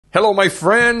Hello, my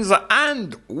friends,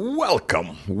 and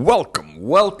welcome,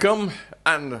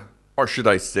 and, or should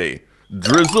I say,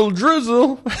 drizzle,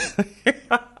 drizzle.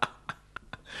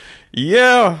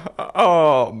 Yeah,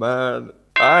 oh man,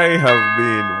 I have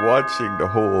been watching the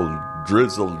whole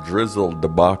drizzle, drizzle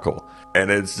debacle,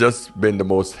 and it's just been the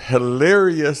most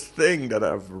hilarious thing that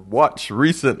I've watched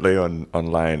recently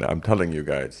online, I'm telling you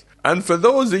guys. And for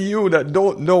those of you that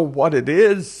don't know what it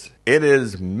is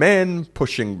men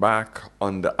pushing back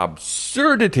on the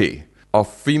absurdity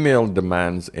of female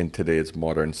demands in today's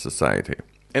modern society.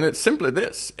 And it's simply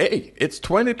this. Hey, it's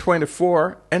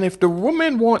 2024, and if the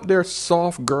women want their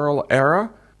soft girl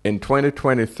era in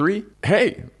 2023,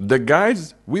 hey, the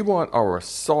guys, we want our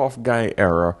soft guy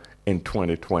era in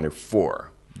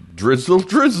 2024. Drizzle,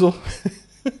 drizzle.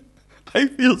 I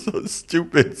feel so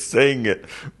stupid saying it.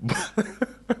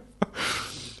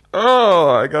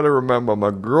 Oh, I gotta remember I'm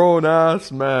a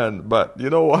grown-ass man. But you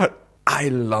know what? I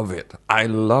love it. I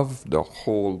love the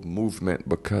whole movement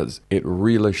because it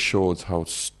really shows how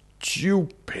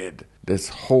stupid this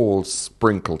whole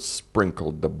sprinkle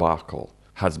debacle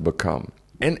has become.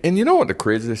 And you know what the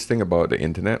craziest thing about the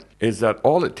internet is that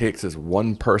all it takes is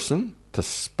one person to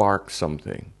spark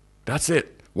something. That's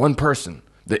it. One person.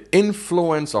 The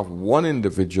influence of one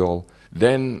individual,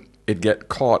 then it get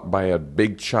caught by a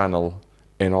big channel,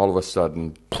 and all of a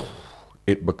sudden,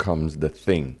 it becomes the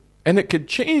thing. And it could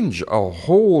change a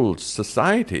whole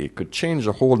society. It could change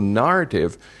a whole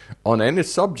narrative on any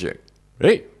subject.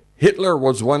 Hey, Hitler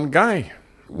was one guy,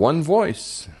 one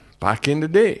voice back in the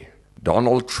day.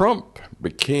 Donald Trump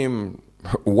became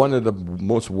one of the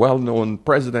most well-known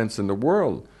presidents in the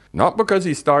world. Not because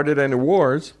he started any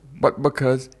wars, but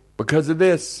because of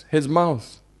this, his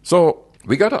mouth. So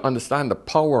we got to understand the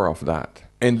power of that.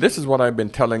 And this is what I've been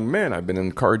telling men. I've been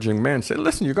encouraging men. Say,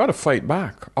 listen, you got to fight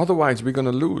back. Otherwise, we're going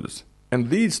to lose.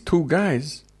 And these two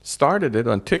guys started it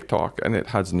on TikTok, and it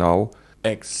has now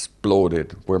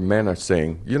exploded, where men are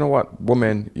saying, you know what,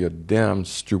 woman, you're damn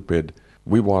stupid.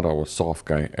 We want our soft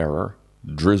guy era.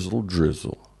 Drizzle,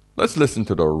 drizzle. Let's listen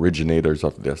to the originators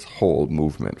of this whole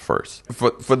movement first.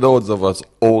 For those of us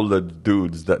older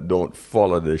dudes that don't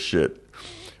follow this shit.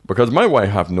 Because my wife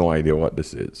have no idea what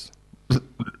this is.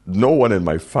 No one in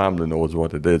my family knows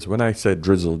what it is. When I said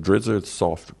drizzle, drizzle,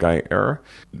 soft guy era,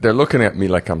 they're looking at me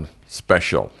like I'm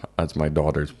special, as my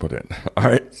daughters put it. All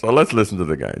right, so let's listen to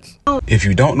the guys. If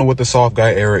you don't know what the soft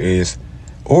guy era is,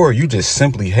 or you just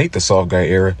simply hate the soft guy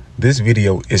era, this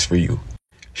video is for you.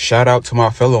 Shout out to my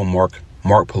fellow Mark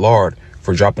Pollard,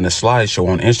 for dropping a slideshow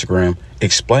on Instagram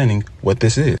explaining what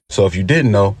this is. So if you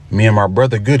didn't know, me and my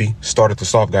brother Goody started the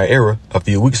soft guy era a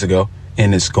few weeks ago,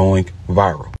 and it's going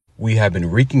viral. We have been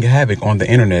wreaking havoc on the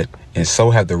internet, and so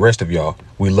have the rest of y'all.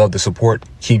 We love the support.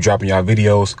 Keep dropping y'all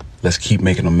videos. Let's keep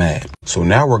making them mad. So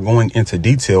now we're going into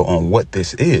detail on what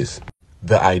this is.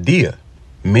 The idea.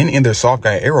 Men in their soft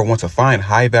guy era want to find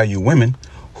high value women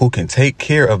who can take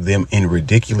care of them in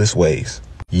ridiculous ways.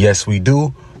 Yes, we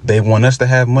do. They want us to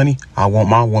have money. I want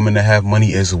my woman to have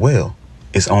money as well.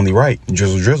 It's only right.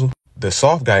 Drizzle, drizzle. The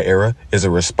soft guy era is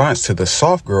a response to the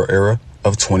soft girl era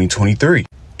of 2023.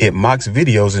 It mocks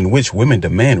videos in which women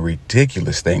demand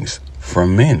ridiculous things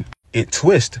from men. It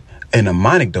twists a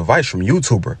mnemonic device from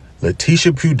YouTuber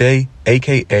Letitia Puday,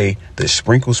 aka the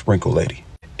Sprinkle Lady.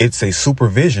 It's a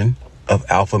supervision of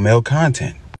alpha male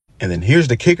content. And then here's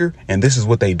the kicker, and this is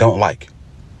what they don't like.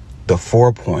 The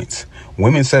 4 points.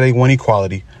 Women say they want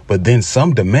equality, but then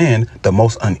some demand the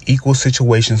most unequal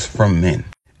situations from men.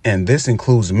 And this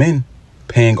includes men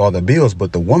paying all the bills,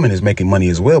 but the woman is making money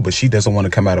as well, but she doesn't want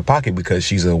to come out of pocket because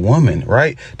she's a woman,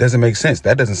 right? Doesn't make sense.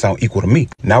 That doesn't sound equal to me.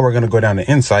 Now we're going to go down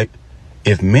to insight.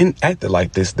 If men acted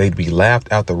like this, they'd be laughed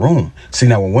out the room. See,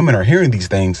 now when women are hearing these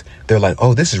things, they're like,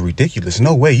 oh, this is ridiculous.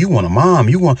 No way. You want a mom.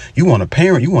 You want a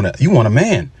parent. You want a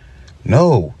man.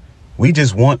 No, we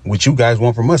just want what you guys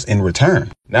want from us in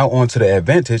return. Now on to the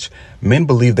advantage. Men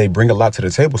believe they bring a lot to the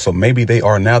table, so maybe they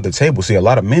are now the table. See, a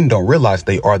lot of men don't realize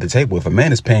they are the table. If a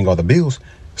man is paying all the bills,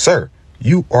 sir,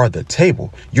 you are the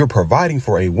table. You're providing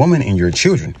for a woman and your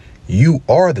children. You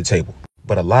are the table.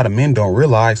 But a lot of men don't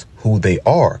realize who they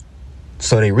are.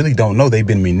 So they really don't know they've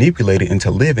been manipulated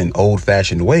into living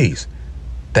old-fashioned ways.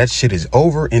 That shit is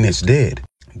over and it's dead.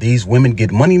 These women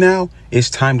get money now. It's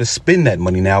time to spend that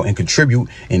money now and contribute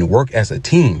and work as a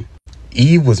team.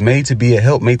 Eve was made to be a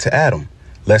helpmate to Adam.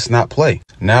 Let's not play.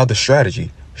 Now the strategy.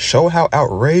 Show how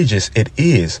outrageous it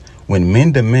is when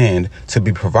men demand to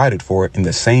be provided for in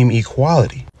the same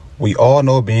equality. We all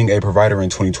know being a provider in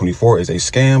 2024 is a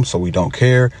scam, so we don't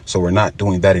care. So we're not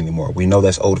doing that anymore. We know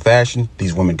that's old fashioned.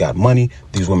 These women got money.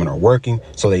 These women are working,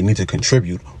 so they need to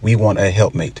contribute. We want a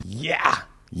helpmate. Yeah.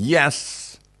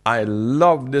 Yes. I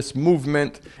love this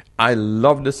movement. I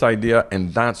love this idea,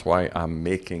 and that's why I'm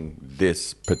making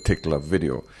this particular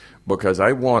video, because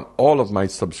I want all of my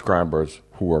subscribers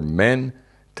who are men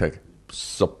to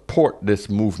support this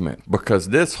movement, because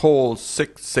this whole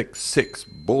 666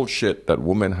 bullshit that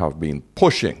women have been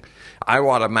pushing. I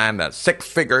want a man that's 6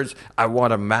 figures. I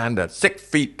want a man that's 6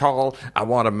 feet tall. I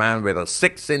want a man with a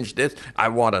 6-inch this. I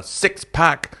want a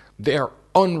 6-pack. They're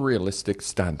unrealistic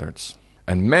standards.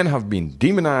 And men have been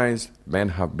demonized. Men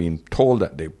have been told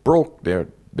that they broke, they're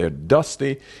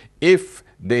dusty, if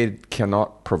they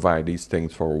cannot provide these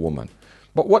things for a woman.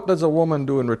 But what does a woman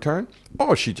do in return?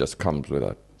 Oh, she just comes with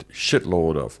a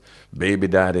shitload of baby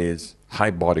daddies,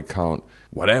 high body count,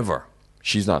 whatever.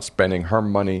 She's not spending her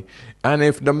money. And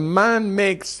if the man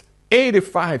makes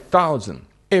 $85,000,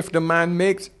 if the man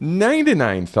makes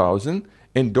 $99,000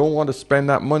 and don't want to spend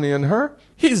that money on her,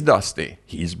 he's dusty.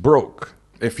 He's broke.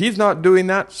 If he's not doing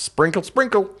that, sprinkle,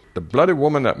 sprinkle. The bloody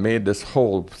woman that made this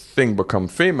whole thing become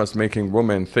famous, making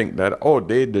women think that, oh,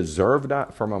 they deserve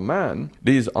that from a man.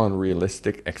 These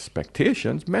unrealistic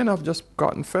expectations, men have just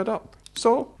gotten fed up.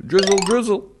 So, drizzle,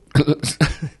 drizzle.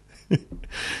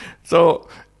 So,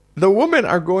 the women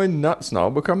are going nuts now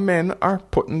because men are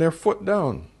putting their foot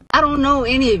down. I don't know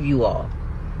any of you all,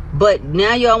 but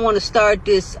now y'all want to start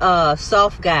this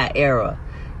soft guy era,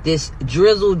 this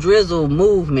drizzle drizzle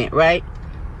movement, right?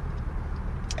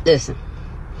 Listen,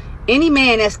 any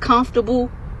man that's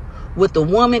comfortable with the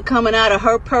woman coming out of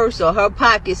her purse or her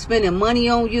pocket spending money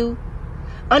on you,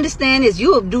 understand this,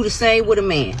 you'll do the same with a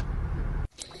man.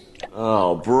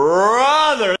 Oh,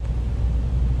 brother.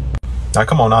 Now,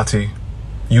 come on, Auntie.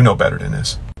 You know better than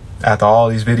this. After all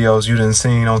these videos you done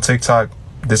seen on TikTok,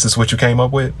 this is what you came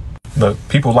up with? Look,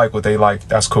 people like what they like.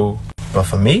 That's cool. But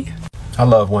for me, I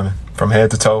love women from head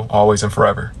to toe, always and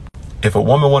forever. If a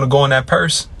woman want to go in that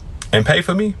purse and pay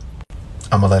for me,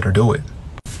 I'm going to let her do it.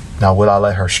 Now, will I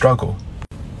let her struggle?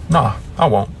 Nah, I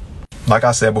won't. Like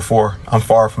I said before, I'm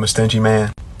far from a stingy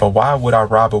man. But why would I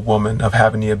rob a woman of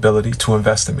having the ability to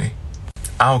invest in me?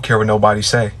 I don't care what nobody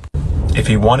say. If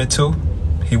he wanted to,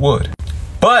 he would.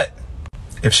 But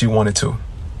if she wanted to,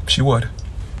 she would.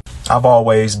 I've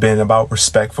always been about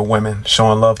respect for women,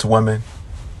 showing love to women,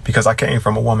 because I came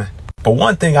from a woman. But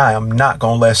one thing I am not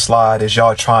going to let slide is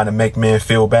y'all trying to make men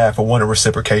feel bad for wanting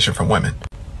reciprocation from women.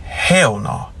 Hell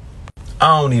no.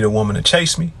 I don't need a woman to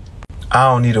chase me.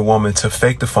 I don't need a woman to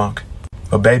fake the funk.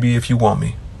 But baby, if you want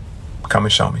me, come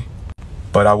and show me.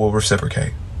 But I will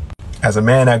reciprocate. As a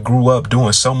man that grew up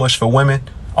doing so much for women,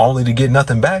 only to get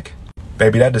nothing back,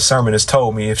 baby, that discernment has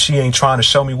told me if she ain't trying to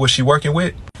show me what she working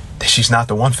with, then she's not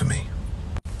the one for me.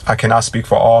 I cannot speak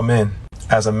for all men.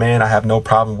 As a man, I have no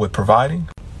problem with providing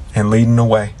and leading the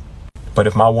way. But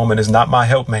if my woman is not my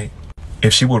helpmate,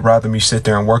 if she would rather me sit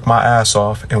there and work my ass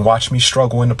off and watch me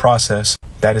struggle in the process,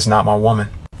 that is not my woman.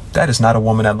 That is not a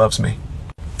woman that loves me.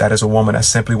 That is a woman that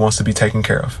simply wants to be taken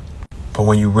care of. But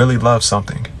when you really love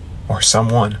something or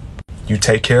someone, you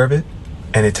take care of it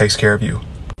and it takes care of you.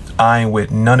 I ain't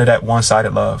with none of that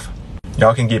one-sided love.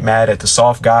 Y'all can get mad at the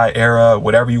soft guy era,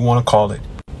 whatever you want to call it.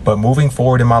 But moving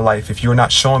forward in my life, if you're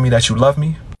not showing me that you love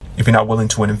me, if you're not willing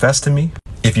to invest in me,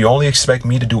 if you only expect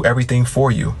me to do everything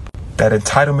for you, that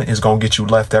entitlement is going to get you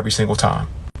left every single time.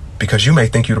 Because you may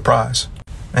think you're the prize.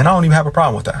 And I don't even have a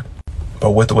problem with that.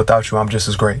 But with or without you, I'm just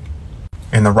as great.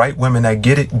 And the right women that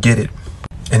get it, get it.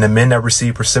 And the men that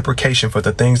receive reciprocation for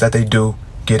the things that they do,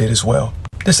 get it as well.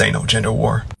 This ain't no gender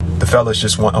war. The fellas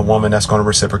just want a woman that's going to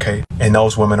reciprocate. And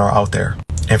those women are out there.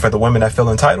 And for the women that feel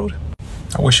entitled,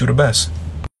 I wish you the best.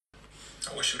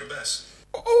 I wish you the best.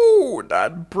 Oh,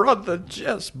 that brother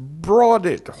just brought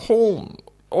it home.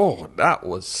 Oh, that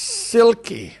was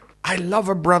silky. I love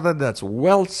a brother that's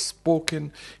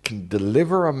well-spoken, can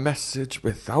deliver a message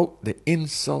without the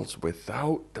insults,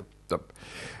 without the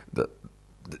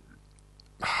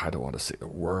I don't want to say the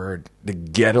word, the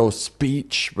ghetto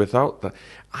speech, without the...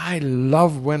 I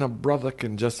love when a brother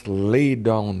can just lay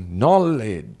down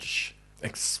knowledge,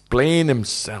 explain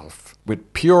himself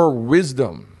with pure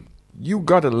wisdom. You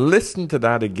got to listen to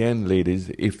that again, ladies.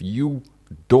 If you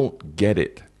don't get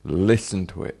it, listen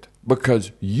to it,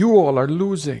 because you all are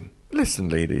losing. Listen,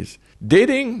 ladies,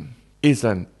 dating is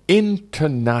an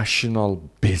international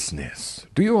business.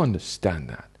 Do you understand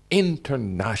that?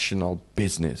 International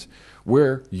business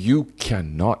where you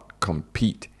cannot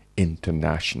compete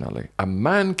internationally. A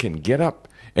man can get up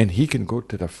and he can go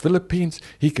to the Philippines,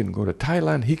 he can go to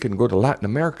Thailand, he can go to Latin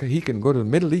America, he can go to the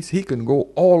Middle East, he can go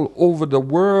all over the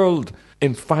world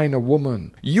and find a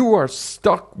woman. You are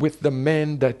stuck with the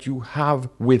men that you have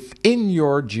within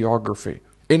your geography.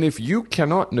 And if you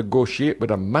cannot negotiate with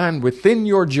a man within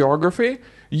your geography,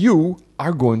 you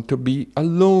are going to be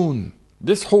alone.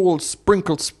 This whole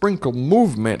sprinkle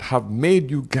movement have made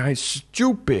you guys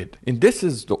stupid. And this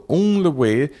is the only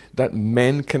way that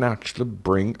men can actually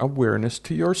bring awareness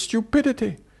to your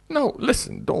stupidity. Now,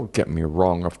 listen, don't get me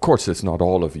wrong. Of course, it's not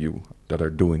all of you that are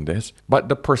doing this. But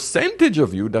the percentage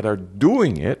of you that are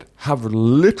doing it have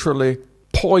literally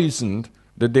poisoned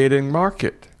the dating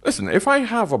market. Listen, if I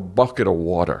have a bucket of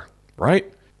water,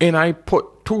 right, and I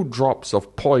put 2 drops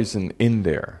of poison in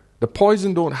there, the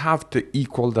poison don't have to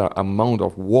equal the amount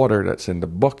of water that's in the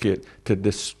bucket to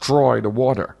destroy the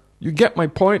water. You get my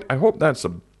point? I hope that's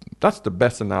the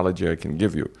best analogy I can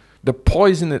give you. The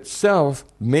poison itself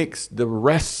makes the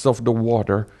rest of the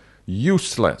water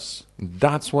useless.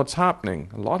 That's what's happening.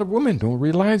 A lot of women don't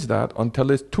realize that until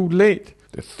it's too late.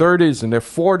 Their 30s and their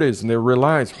 40s, and they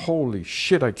realize, holy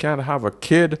shit, I can't have a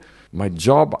kid. My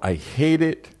job, I hate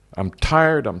it. I'm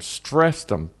tired, I'm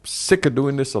stressed, I'm sick of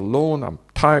doing this alone, I'm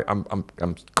tired,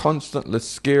 I'm constantly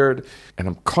scared, and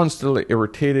I'm constantly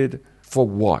irritated. For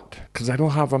what? Because I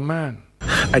don't have a man.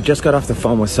 I just got off the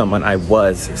phone with someone I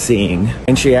was seeing,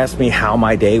 and she asked me how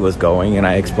my day was going, and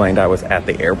I explained I was at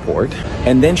the airport.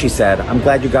 And then she said, I'm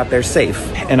glad you got there safe.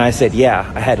 And I said, yeah,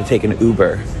 I had to take an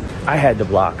Uber. I had to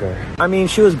block her. I mean,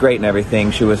 she was great and everything.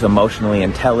 She was emotionally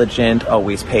intelligent,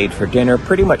 always paid for dinner,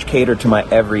 pretty much catered to my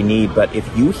every need. But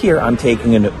if you hear I'm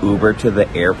taking an Uber to the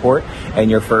airport and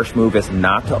your first move is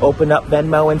not to open up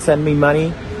Venmo and send me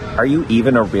money, are you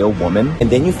even a real woman?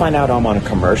 And then you find out I'm on a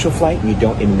commercial flight and you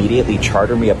don't immediately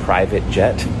charter me a private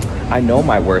jet? I know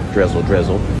my worth, Drizzle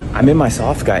Drizzle. I'm in my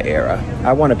soft guy era.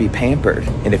 I want to be pampered.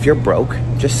 And if you're broke,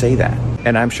 just say that.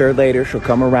 And I'm sure later she'll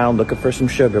come around looking for some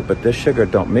sugar, but this sugar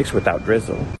don't mix without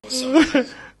drizzle.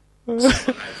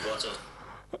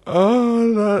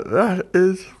 Oh, that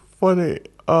is funny.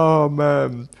 Oh,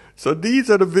 man. So these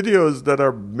are the videos that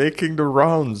are making the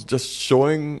rounds, just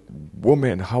showing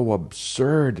women how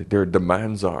absurd their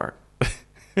demands are.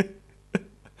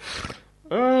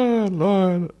 Oh,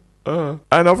 Lord.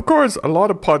 And of course, a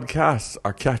lot of podcasts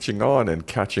are catching on and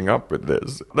catching up with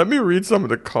this. Let me read some of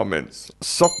the comments.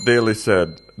 Sup Daily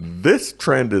said, this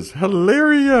trend is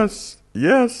hilarious.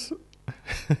 Yes.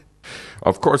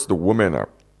 Of course, the women are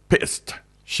pissed.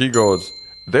 She goes,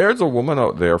 there's a woman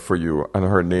out there for you, and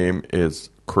her name is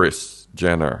Kris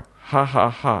Jenner. Ha ha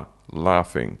ha.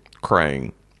 Laughing,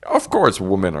 crying. Of course,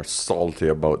 women are salty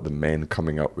about the men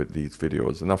coming up with these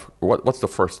videos. And what's the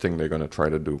first thing they're going to try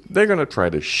to do? They're going to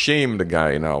try to shame the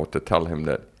guy now to tell him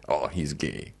that, oh, he's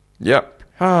gay. Yep.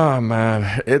 Ah,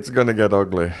 man, it's going to get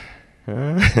ugly.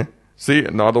 See,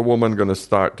 another woman going to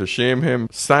start to shame him.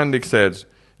 Sandy says,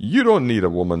 you don't need a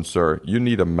woman, sir. You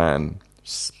need a man.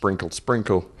 Sprinkle,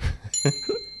 sprinkle.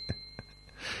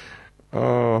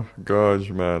 Oh, gosh,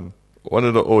 man. One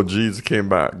of the OGs came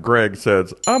back. Greg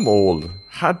says, I'm old.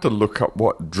 Had to look up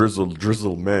what drizzle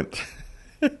drizzle meant.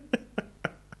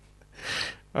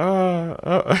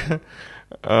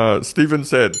 Stephen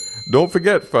said, don't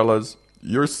forget, fellas,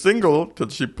 you're single till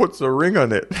she puts a ring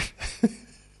on it.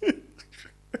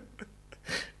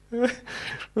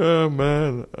 Oh,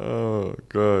 man. Oh,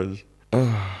 gosh.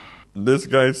 This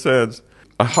guy says,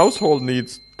 a household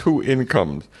needs 2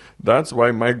 incomes. That's why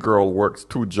my girl works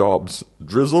 2 jobs.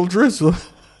 Drizzle, drizzle.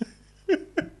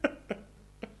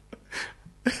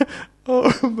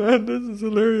 Oh, man, this is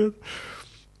hilarious.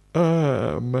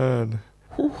 Ah, man.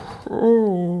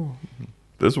 Oh.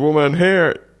 This woman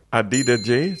here, Adida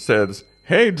J, says,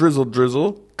 hey, Drizzle,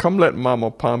 drizzle, come let mama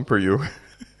pamper you.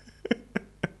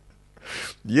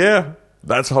 Yeah,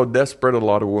 that's how desperate a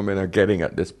lot of women are getting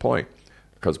at this point.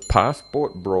 Because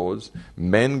passport bros,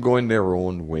 men going their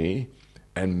own way,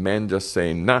 and men just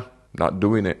saying, nah, not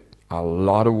doing it. A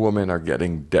lot of women are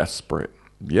getting desperate.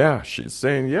 Yeah, she's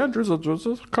saying, yeah, Drizzle,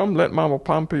 drizzle, come let mama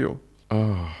pamper you.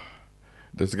 Oh,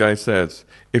 this guy says,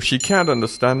 if she can't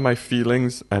understand my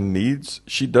feelings and needs,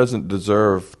 she doesn't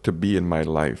deserve to be in my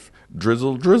life.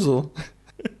 Drizzle, drizzle.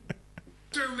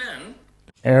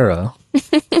 Era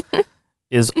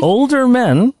is older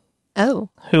men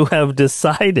who have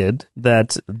decided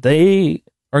that they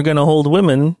are going to hold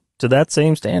women to that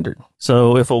same standard.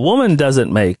 So if a woman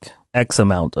doesn't make X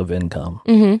amount of income,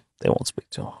 they won't speak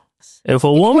to them. If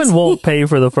a woman won't pay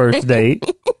for the first date,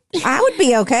 I would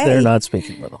be okay. They're not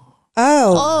speaking with them.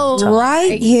 Oh,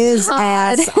 right his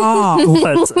ass off.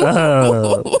 What's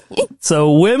up?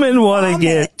 So women want to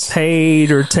get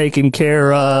paid or taken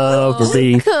care of or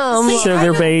be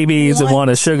sugar babies and want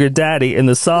a sugar daddy. In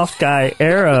the soft guy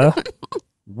era,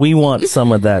 we want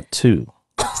some of that too.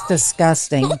 It's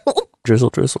disgusting. Drizzle,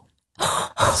 drizzle.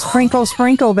 Sprinkle,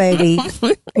 sprinkle, baby.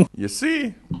 You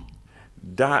see,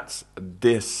 that's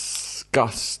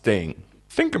disgusting.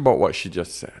 Think about what she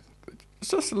just said.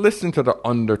 Just listen to the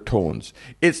undertones.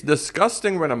 It's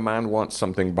disgusting when a man wants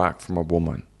something back from a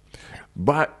woman.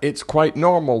 But it's quite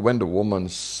normal when the woman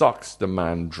sucks the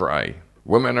man dry.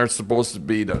 Women are supposed to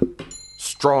be the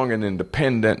strong and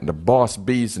independent, the boss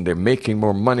bees, and they're making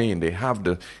more money, and they have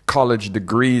the college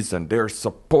degrees, and they're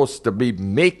supposed to be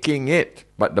making it.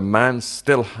 But the man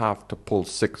still have to pull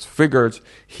 6 figures.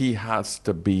 He has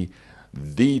to be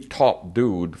the top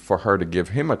dude for her to give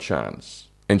him a chance.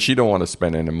 And she don't want to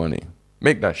spend any money.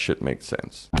 Make that shit make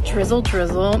sense. Drizzle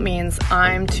drizzle means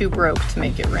I'm too broke to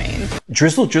make it rain.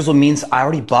 Drizzle drizzle means I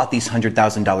already bought these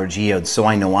 $100,000 geodes, so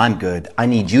I know I'm good. I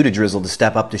need you to drizzle to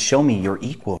step up to show me you're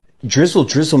equal. Drizzle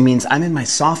drizzle means I'm in my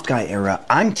soft guy era.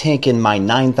 I'm taking my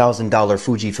 $9,000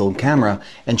 Fujifilm camera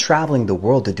and traveling the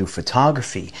world to do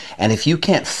photography. And if you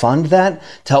can't fund that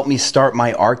to help me start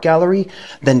my art gallery,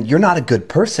 then you're not a good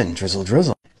person, drizzle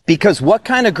drizzle. Because what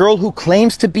kind of girl who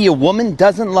claims to be a woman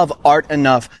doesn't love art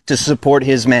enough to support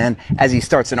his man as he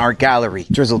starts an art gallery?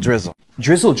 Drizzle drizzle.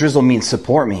 Drizzle drizzle means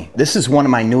support me. This is one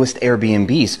of my newest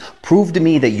Airbnbs. Prove to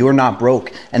me that you're not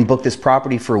broke and book this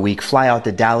property for a week, fly out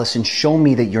to Dallas and show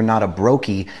me that you're not a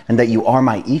brokey and that you are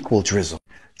my equal, drizzle.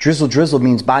 Drizzle drizzle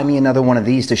means buy me another one of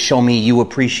these to show me you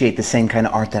appreciate the same kind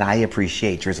of art that I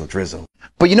appreciate, drizzle drizzle.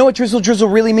 But you know what drizzle drizzle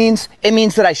really means? It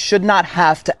means that I should not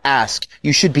have to ask.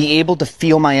 You should be able to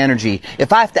feel my energy.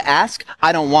 If I have to ask,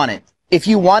 I don't want it. If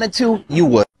you wanted to, you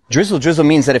would. Drizzle drizzle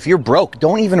means that if you're broke,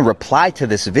 don't even reply to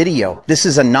this video. This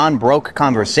is a non-broke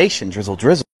conversation, drizzle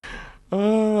drizzle.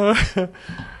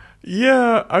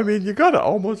 Yeah, I mean, you gotta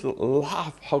almost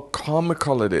laugh how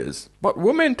comical it is. But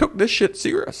women took this shit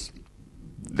serious.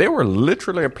 They were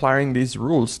literally applying these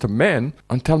rules to men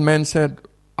until men said,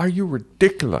 are you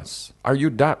ridiculous? Are you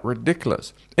that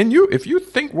ridiculous? And if you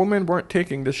think women weren't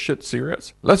taking this shit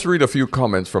serious, let's read a few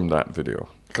comments from that video,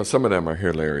 because some of them are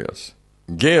hilarious.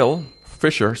 Gail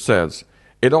Fisher says,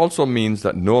 it also means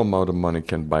that no amount of money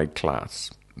can buy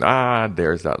class.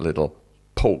 There's that little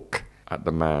poke at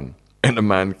the man. And the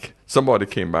man, somebody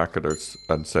came back at her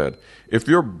and said, if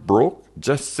you're broke,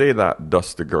 just say that,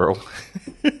 dusty girl.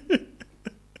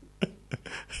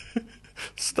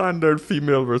 Standard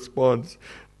female response.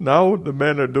 Now the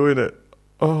men are doing it.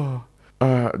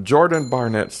 Jordan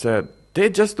Barnett said, they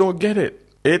just don't get it.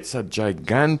 It's a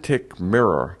gigantic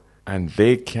mirror and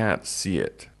they can't see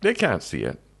it. They can't see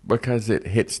it because it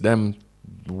hits them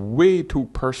way too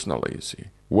personally, you see.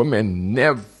 Women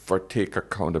never take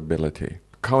accountability.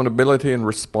 Accountability and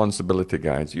responsibility,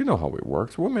 guys. You know how it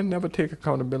works. Women never take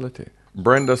accountability.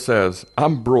 Brenda says,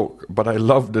 I'm broke, but I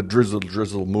love the drizzle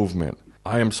drizzle movement.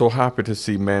 I am so happy to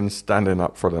see men standing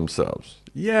up for themselves.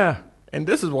 Yeah, and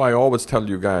this is why I always tell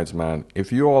you guys, man,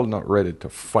 if you're all not ready to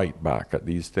fight back at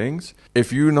these things,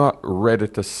 if you're not ready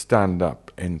to stand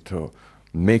up and to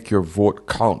make your vote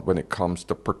count when it comes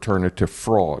to paternity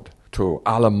fraud, to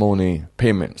alimony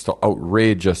payments, to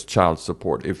outrageous child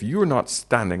support, if you're not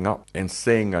standing up and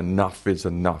saying enough is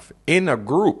enough in a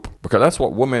group, because that's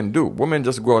what women do. Women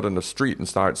just go out on the street and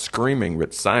start screaming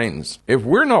with signs. If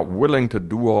we're not willing to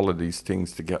do all of these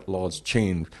things to get laws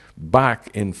changed back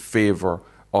in favor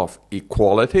of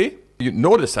equality, you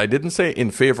notice I didn't say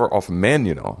in favor of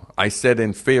men, I said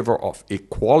in favor of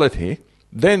equality,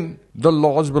 then the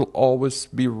laws will always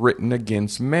be written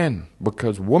against men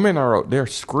because women are out there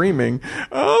screaming,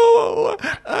 oh,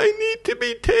 I need to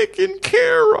be taken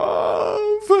care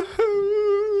of.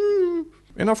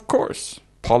 And of course,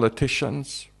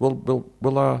 politicians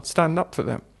will stand up for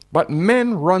them. But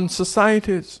men run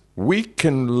societies. We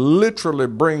can literally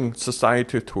bring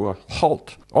society to a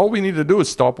halt. All we need to do is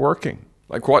stop working.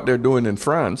 Like what they're doing in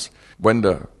France when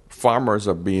the farmers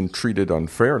are being treated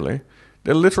unfairly.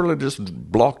 They literally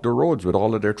just block the roads with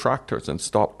all of their tractors and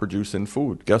stop producing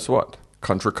food. Guess what?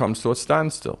 Country comes to a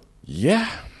standstill. Yeah,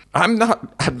 I'm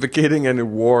not advocating any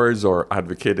wars or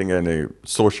advocating any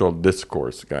social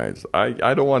discourse, guys.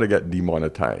 I don't want to get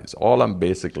demonetized. All I'm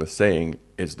basically saying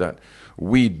is that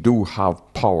we do have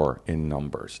power in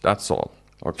numbers. That's all.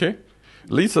 Okay?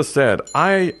 Lisa said,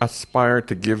 I aspire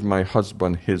to give my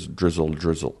husband his drizzle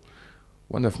drizzle.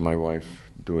 Wonder if my wife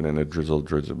doing any drizzle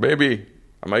drizzle. Baby,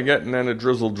 am I getting any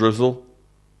drizzle drizzle?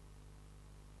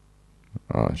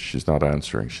 She's not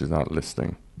answering. She's not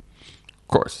listening. Of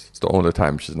course, it's the only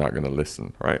time she's not going to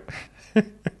listen, right?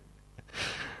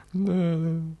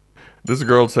 This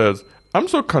girl says, I'm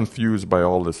so confused by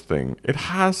all this thing. It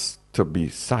has to be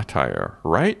satire,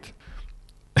 right?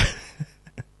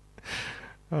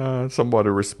 Somebody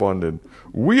responded,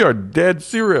 we are dead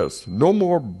serious. No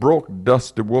more broke,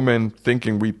 dusty women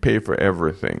thinking we pay for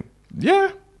everything.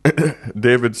 Yeah.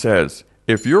 David says,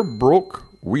 if you're broke,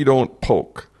 we don't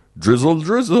poke. Drizzle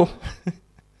Drizzle.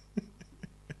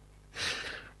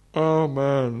 Oh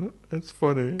man, it's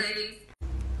funny.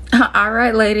 All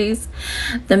right, ladies.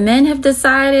 The men have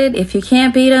decided if you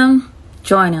can't beat them,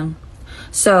 join them.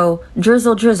 So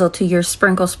drizzle drizzle to your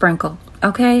sprinkle sprinkle.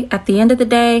 Okay? At the end of the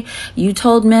day, you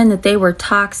told men that they were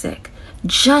toxic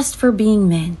just for being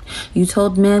men. You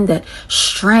told men that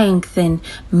strength and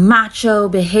macho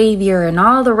behavior and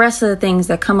all the rest of the things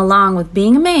that come along with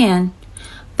being a man,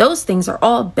 those things are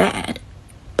all bad.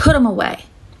 Put them away.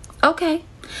 Okay.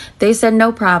 They said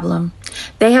no problem.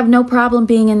 They have no problem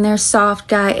being in their soft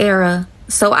guy era.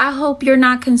 So I hope you're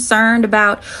not concerned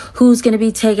about who's going to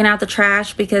be taking out the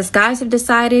trash, because guys have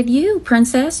decided you,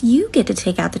 princess, you get to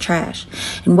take out the trash.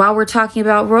 And while we're talking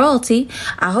about royalty,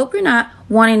 I hope you're not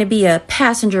wanting to be a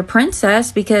passenger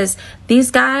princess, because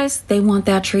these guys, they want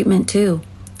that treatment too.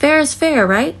 Fair is fair,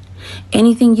 right?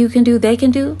 Anything you can do, they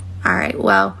can do. All right,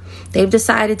 well, they've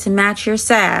decided to match your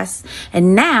sass,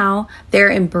 and now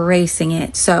they're embracing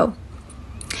it. So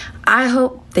I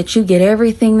hope that you get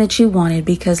everything that you wanted,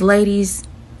 because ladies,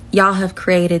 y'all have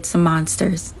created some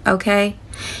monsters, okay?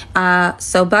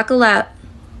 So buckle up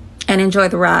and enjoy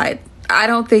the ride. I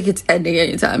don't think it's ending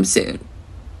anytime soon.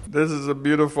 This is a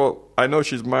beautiful, I know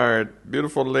she's married,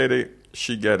 beautiful lady.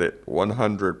 She get it,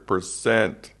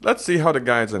 100%. Let's see how the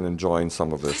guys are enjoying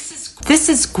some of this. This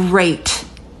is great.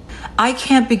 I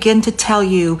can't begin to tell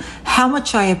you how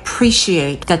much I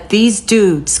appreciate that these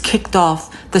dudes kicked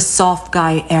off the soft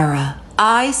guy era.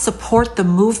 I support the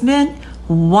movement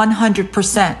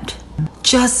 100%.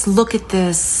 Just look at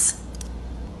this.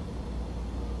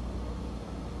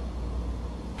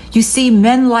 You see,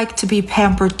 men like to be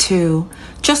pampered too,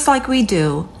 just like we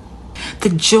do. The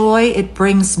joy it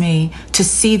brings me to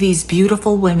see these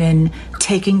beautiful women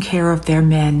taking care of their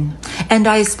men. And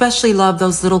I especially love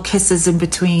those little kisses in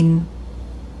between.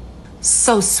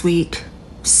 So sweet.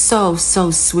 So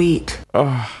sweet.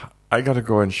 I gotta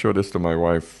go and show this to my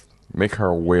wife. Make her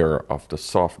aware of the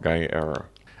soft guy era.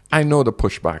 I know the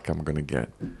pushback I'm gonna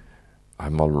get.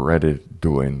 I'm already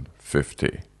doing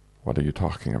 50. What are you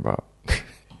talking about?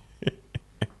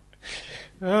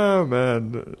 Oh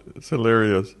man, it's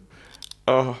hilarious.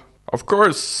 Of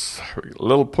course, a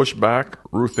little pushback.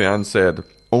 Ruth Ann said,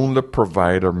 only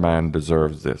provider man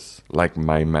deserves this, like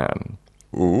my man.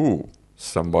 Ooh,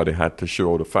 somebody had to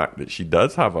show the fact that she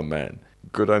does have a man.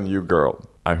 Good on you, girl.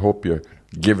 I hope you're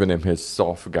giving him his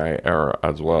soft guy era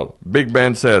as well. Big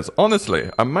Ben says, honestly,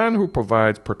 a man who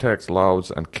provides, protects,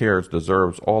 loves, and cares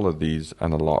deserves all of these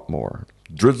and a lot more.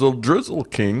 Drizzle Drizzle,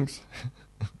 kings.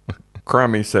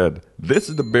 Crammy said, this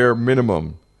is the bare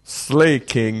minimum. Slay,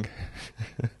 king.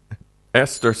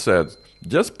 Esther says,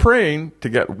 just praying to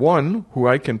get one who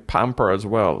I can pamper as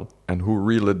well and who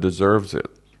really deserves it.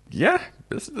 Yeah,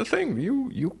 this is the thing.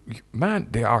 You man,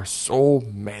 there are so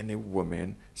many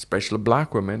women, especially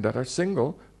black women, that are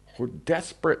single who are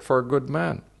desperate for a good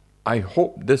man. I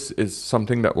hope this is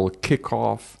something that will kick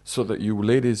off so that you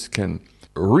ladies can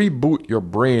reboot your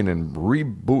brain and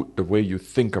reboot the way you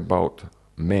think about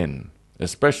men,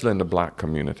 especially in the black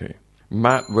community.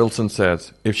 Matt Wilson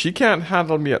says, if she can't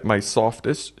handle me at my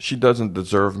softest, she doesn't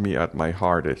deserve me at my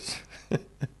hardest.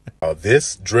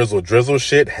 This drizzle drizzle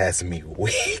shit has me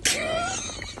weak.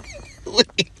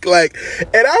 Like,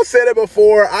 and I've said it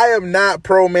before, I am not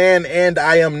pro man and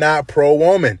I am not pro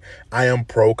woman. I am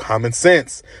pro common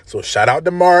sense. So shout out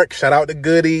to Mark, shout out to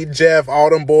Goody, Jeff, all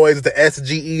them boys, the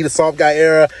SGE, the soft guy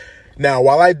era. Now,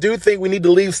 while I do think we need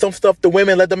to leave some stuff to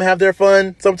women, let them have their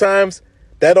fun sometimes,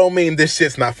 that don't mean this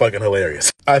shit's not fucking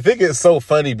hilarious. I think it's so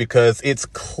funny because it's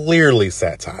clearly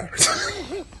satire.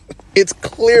 It's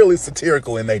clearly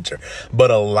satirical in nature. But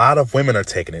a lot of women are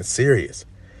taking it serious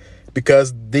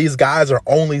because these guys are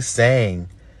only saying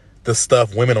the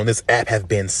stuff women on this app have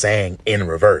been saying in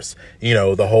reverse. You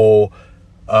know, the whole,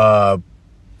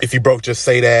 if you broke, just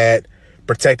say that,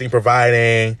 protecting,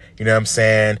 providing, you know what I'm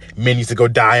saying? Men used to go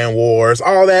die in wars,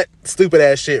 all that stupid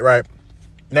ass shit, right?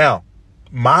 Now,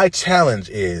 my challenge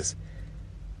is,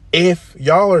 if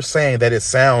y'all are saying that it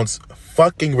sounds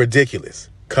fucking ridiculous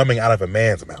coming out of a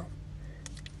man's mouth,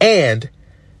 and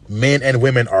men and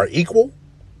women are equal,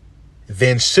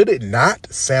 then should it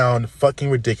not sound fucking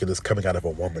ridiculous coming out of a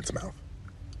woman's mouth?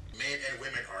 Men and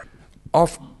women are...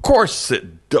 Of course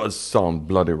it does sound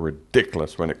bloody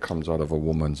ridiculous when it comes out of a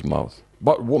woman's mouth.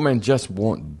 But women just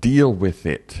won't deal with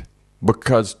it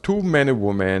because too many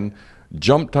women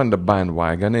jumped on the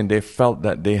bandwagon and they felt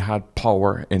that they had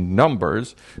power in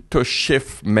numbers to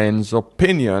shift men's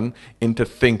opinion into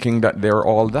thinking that they're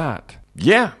all that.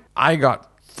 Yeah, I got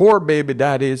 4 baby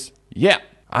daddies. Yep,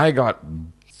 I got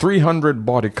 300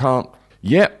 body count.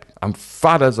 Yep, I'm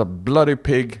fat as a bloody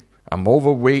pig. I'm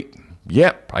overweight.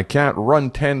 Yep, I can't run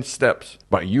 10 steps,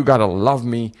 but you gotta love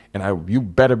me, and you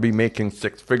better be making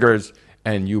 6 figures,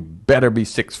 and you better be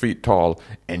 6 feet tall,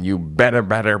 and you better,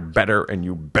 and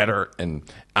you better, and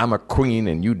I'm a queen,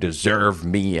 and you deserve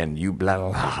me, and you blah,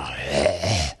 blah, blah.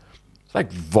 It's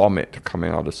like vomit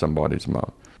coming out of somebody's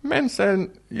mouth. Men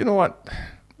saying, you know what?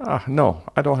 No,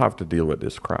 I don't have to deal with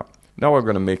this crap. Now we're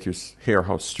going to make you hear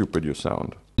how stupid you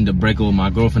sound. To break up with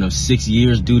my girlfriend of 6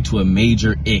 years due to a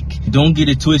major ick. Don't get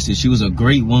it twisted. She was a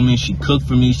great woman. She cooked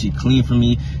for me. She cleaned for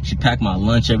me. She packed my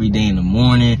lunch every day in the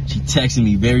morning. She texted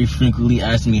me very frequently,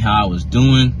 asking me how I was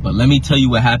doing. But let me tell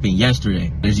you what happened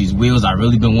yesterday. There's these wheels I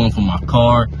really been wanting for my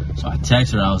car. So I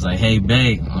texted her. I was like, hey,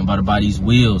 babe, I'm about to buy these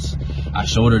wheels. I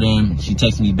showed her them. She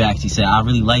texted me back. She said, I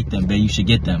really like them, babe. You should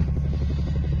get them.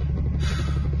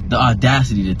 The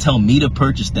audacity to tell me to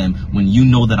purchase them when you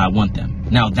know that I want them.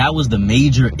 Now, that was the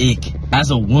major ick.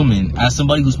 As a woman, as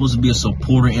somebody who's supposed to be a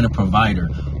supporter and a provider,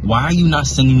 why are you not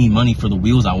sending me money for the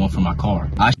wheels I want for my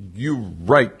car? You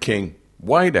right, King.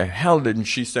 Why the hell didn't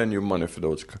she send you money for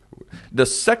those? The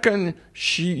second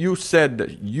you said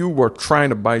that you were trying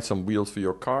to buy some wheels for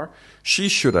your car, she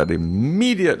should have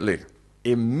immediately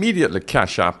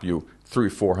cash app you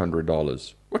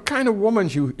 $300-400. What kind of woman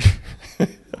you?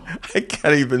 I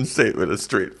can't even say it with a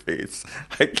straight face.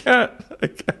 I can't.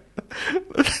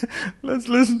 Let's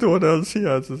listen to what else she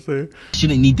has to say.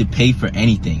 Shouldn't need to pay for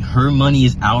anything. Her money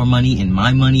is our money and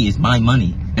my money is my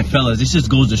money. And fellas, this just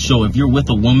goes to show, if you're with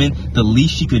a woman, the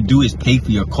least she could do is pay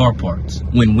for your car parts.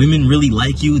 When women really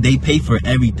like you, they pay for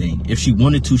everything. If she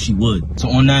wanted to, she would. So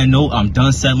on that note, I'm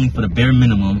done settling for the bare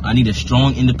minimum. I need a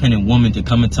strong, independent woman to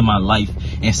come into my life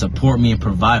and support me and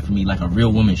provide for me like a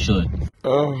real woman should.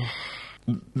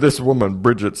 This woman,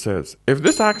 Bridget, says, if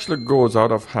this actually goes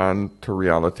out of hand to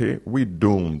reality, we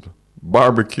doomed.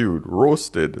 Barbecued,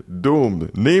 roasted,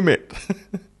 doomed, name it.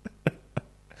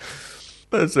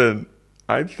 Listen,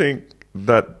 I think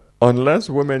that unless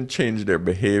women change their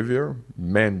behavior,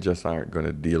 men just aren't going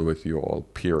to deal with you all,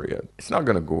 period. It's not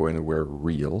going to go anywhere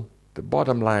real. The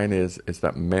bottom line is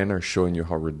that men are showing you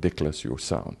how ridiculous you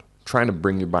sound, trying to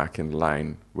bring you back in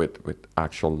line with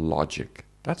actual logic.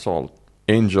 That's all.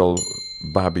 Angel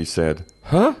Bobby said,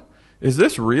 huh? Is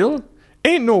this real?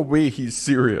 Ain't no way he's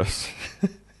serious.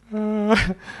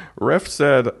 Ref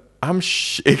said, I'm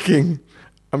shaking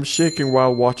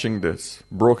while watching this.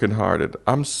 Brokenhearted.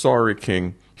 I'm sorry,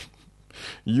 King.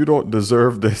 You don't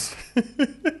deserve this.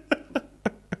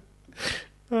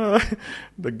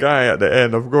 The guy at the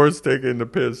end, of course, taking the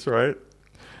piss, right?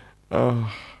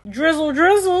 Drizzle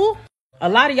Drizzle. A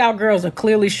lot of y'all girls are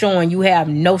clearly showing you have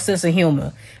no sense of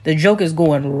humor. The joke is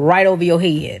going right over your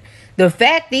head. The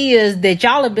fact is that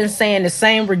y'all have been saying the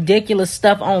same ridiculous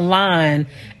stuff online,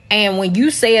 and when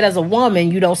you say it as a woman,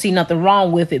 you don't see nothing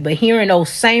wrong with it. But hearing those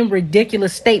same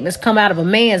ridiculous statements come out of a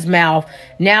man's mouth,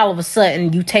 now all of a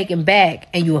sudden you take him back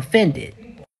and you offended.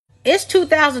 It's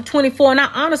 2024, and I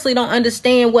honestly don't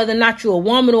understand whether or not you're a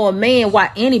woman or a man,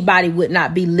 why anybody would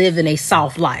not be living a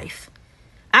soft life.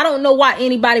 I don't know why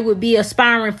anybody would be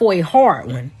aspiring for a hard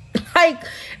one. Like,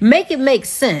 make it make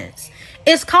sense.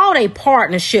 It's called a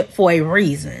partnership for a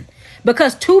reason.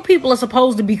 Because two people are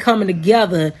supposed to be coming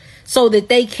together so that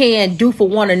they can do for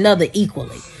one another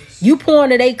equally. You pour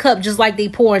into their cup just like they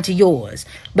pour into yours.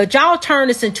 But y'all turn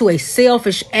this into a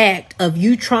selfish act of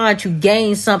you trying to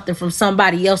gain something from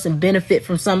somebody else and benefit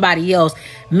from somebody else,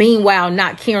 meanwhile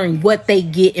not caring what they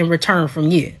get in return from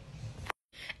you.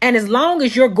 And as long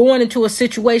as you're going into a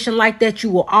situation like that,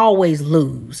 you will always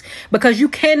lose, because you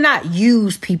cannot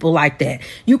use people like that.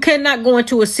 You cannot go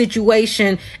into a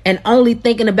situation and only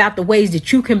thinking about the ways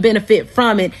that you can benefit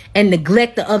from it and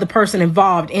neglect the other person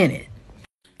involved in it.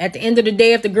 At the end of the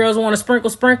day, if the girls want to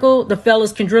sprinkle, the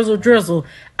fellas can drizzle.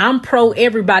 I'm pro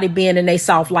everybody being in a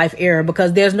soft life era,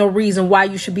 because there's no reason why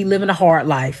you should be living a hard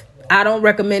life. I don't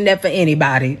recommend that for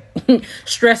anybody.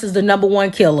 Stress is the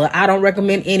 #1 killer. I don't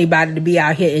recommend anybody to be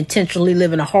out here intentionally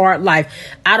living a hard life.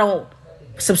 I don't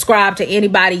subscribe to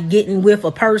anybody getting with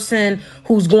a person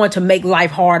who's going to make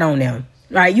life hard on them.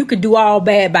 Right? You could do all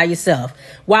bad by yourself.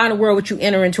 Why in the world would you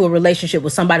enter into a relationship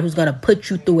with somebody who's going to put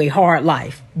you through a hard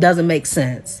life? Doesn't make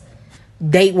sense.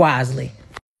 Date wisely.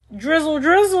 Drizzle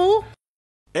Drizzle.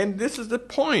 And this is the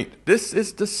point. This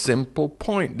is the simple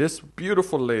point. This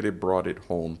beautiful lady brought it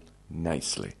home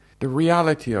nicely. The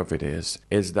reality of it is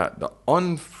that the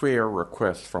unfair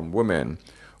request from women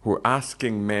who are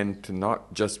asking men to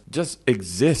not just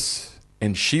exist,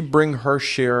 and she bring her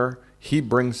share, he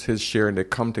brings his share, and they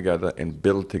come together and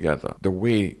build together the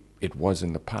way it was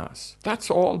in the past.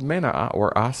 That's all men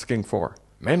were asking for.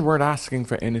 Men weren't asking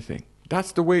for anything.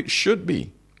 That's the way it should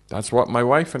be. That's what my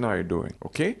wife and I are doing,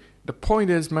 okay? The point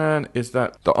is, man, is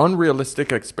that the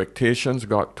unrealistic expectations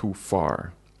got too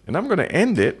far. And I'm going to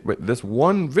end it with this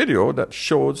one video that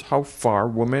shows how far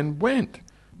women went.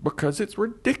 Because it's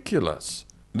ridiculous.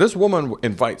 This woman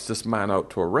invites this man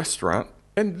out to a restaurant.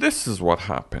 And this is what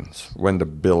happens when the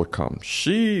bill comes.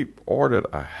 She ordered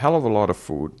a hell of a lot of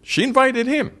food. She invited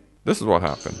him. This is what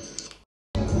happened.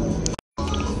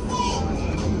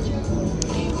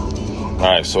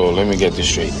 Alright, so let me get this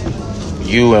straight.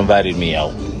 You invited me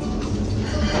out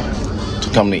to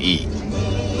come to eat.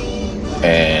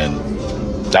 And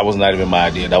that was not even my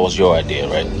idea. That was your idea,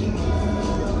 right?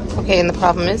 Okay, and the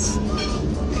problem is?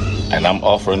 And I'm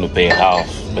offering to pay half,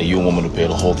 but you want me to pay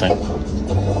the whole thing?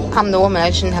 I'm the woman.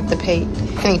 I shouldn't have to pay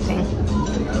anything.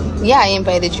 Yeah, I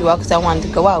invited you out because I wanted to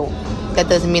go out. That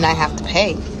doesn't mean I have to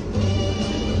pay.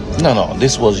 No,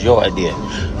 this was your idea.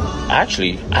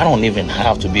 Actually, I don't even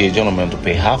have to be a gentleman to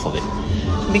pay half of it.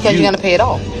 Because you're going to pay it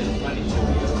all.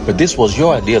 But this was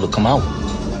your idea to come out.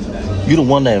 You're the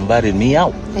one that invited me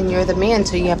out. And you're the man,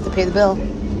 so you have to pay the bill.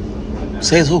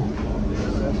 Says who?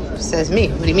 Says me.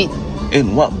 What do you mean?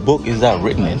 In what book is that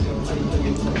written in?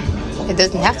 It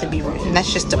doesn't have to be written.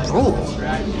 That's just a rule.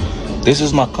 This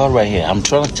is my card right here. I'm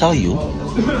trying to tell you,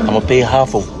 I'm going to pay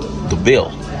half of the bill.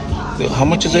 How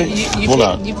much is it? Hold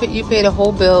on. You pay the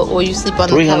whole bill or you sleep on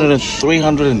the couch.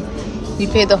 300. You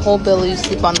pay the whole bill or you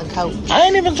sleep on the couch. I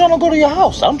ain't even trying to go to your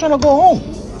house. I'm trying to go home.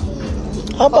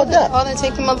 How about that? Oh, then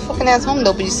take your motherfucking ass home,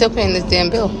 though, but you're still paying this damn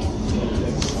bill.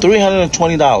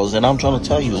 $320, and I'm trying to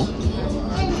tell you,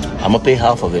 I'm going to pay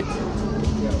half of it.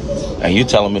 And you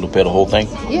telling me to pay the whole thing?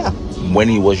 Yeah. When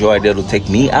it was your idea to take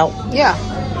me out? Yeah.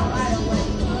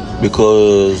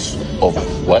 Because of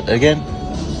what again?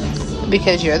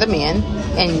 Because you're the man,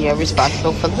 and you're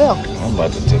responsible for the bill. I'm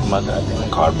about to take my goddamn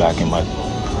card back in my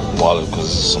wallet because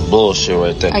it's some bullshit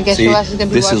right there. I guess See, your ass is gonna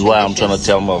be this is why washing I'm trying to dishes.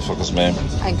 tell motherfuckers, man.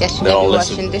 I guess They you're don't going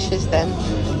to be listen. washing dishes then.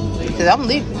 Because I'm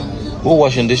leaving. Who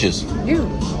washing dishes? You.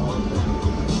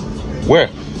 Where?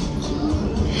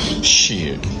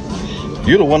 Shit.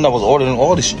 You're the one that was ordering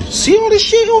all this shit. See all this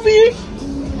shit over here?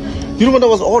 You're the one that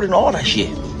was ordering all that shit.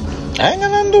 I ain't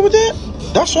got nothing to do with that.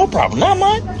 That's your problem, not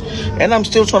mine. And I'm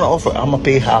still trying to offer. I'm gonna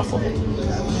pay half of it.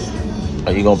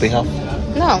 Are you gonna pay half?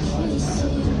 No.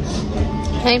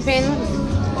 I ain't paying nothing.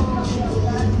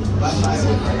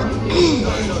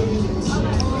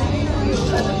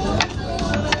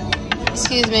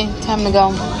 Excuse me. Time to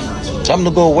go. Time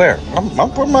to go where? I'm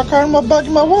putting my car in my back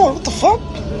in my wallet. What the fuck?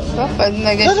 Well,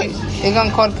 I guess you're going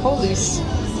to call the police.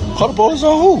 Call the police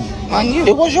on who? On you.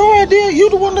 It was your idea. You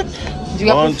the one that. You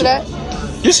got proof for that?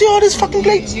 You see all this fucking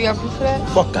plates? You got proof for that?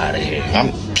 Fuck out of here.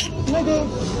 Nigga.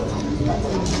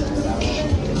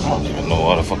 I don't even know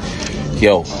what the fuck.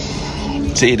 Yo,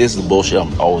 see, this is the bullshit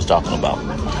I'm always talking about.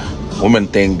 Women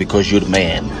think because you're the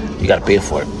man, you gotta pay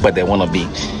for it. But they wanna be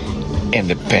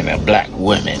independent black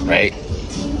women, right?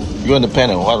 You're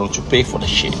independent, why don't you pay for the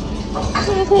shit?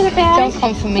 Don't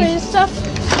come for me.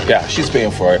 Yeah, she's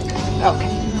paying for it. Okay.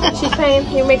 She's paying.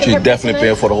 You're making She's her definitely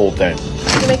paying for the whole thing.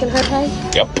 You're making her pay?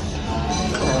 Yep.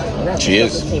 That She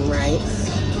is. doesn't seem right.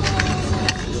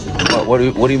 What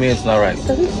do you mean it's not right? It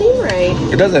doesn't seem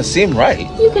right. It doesn't seem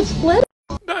right. You could split.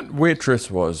 That waitress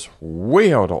was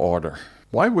way out of order.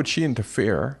 Why would she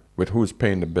interfere with who's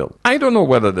paying the bill? I don't know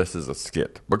whether this is a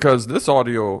skit, because this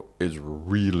audio is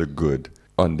really good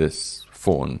on this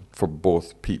phone for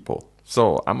both people.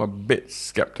 So I'm a bit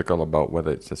skeptical about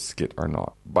whether it's a skit or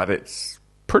not. But it's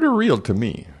pretty real to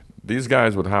me. These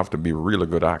guys would have to be really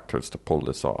good actors to pull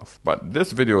this off. But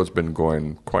this video has been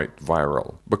going quite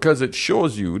viral because it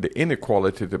shows you the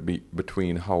inequality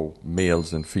between how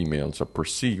males and females are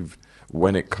perceived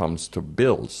when it comes to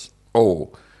bills.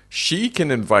 Oh, she can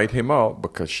invite him out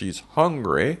because she's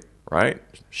hungry, right?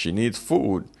 She needs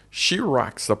food. She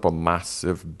racks up a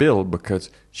massive bill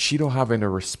because she don't have any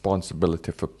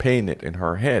responsibility for paying it in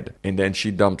her head. And then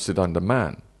she dumps it on the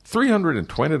man.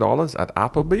 $320 at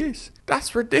Applebee's?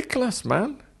 That's ridiculous,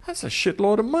 man. That's a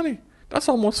shitload of money. That's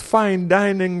almost fine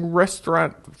dining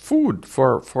restaurant food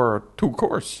for a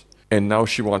 2-course. And now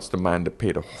she wants the man to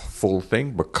pay the full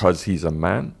thing because he's a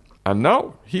man. And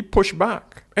now he pushed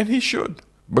back. And he should.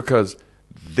 Because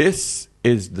this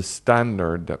is the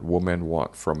standard that women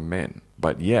want from men.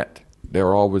 But yet,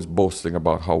 they're always boasting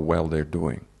about how well they're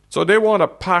doing. So they want a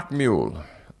pack mule,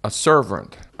 a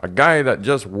servant, a guy that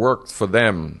just works for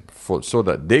them so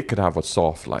that they could have a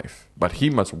soft life. But he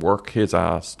must work his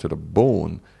ass to the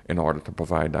bone in order to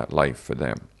provide that life for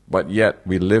them. But yet,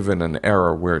 we live in an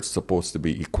era where it's supposed to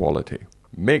be equality.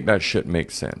 Make that shit make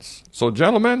sense. So,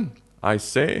 gentlemen, I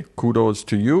say kudos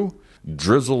to you.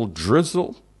 Drizzle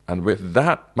Drizzle. And with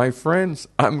that, my friends,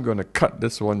 I'm going to cut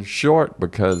this one short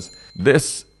because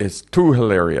this is too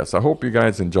hilarious. I hope you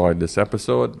guys enjoyed this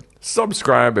episode.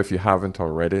 Subscribe if you haven't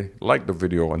already. Like the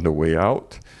video on the way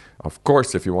out. Of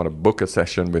course, if you want to book a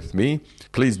session with me,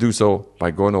 please do so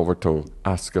by going over to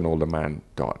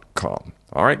askanolderman.com.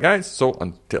 All right, guys. So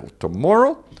until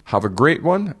tomorrow, have a great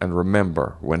one. And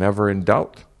remember, whenever in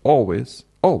doubt, always,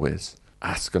 always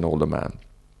ask an older man.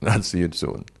 I'll see you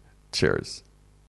soon. Cheers.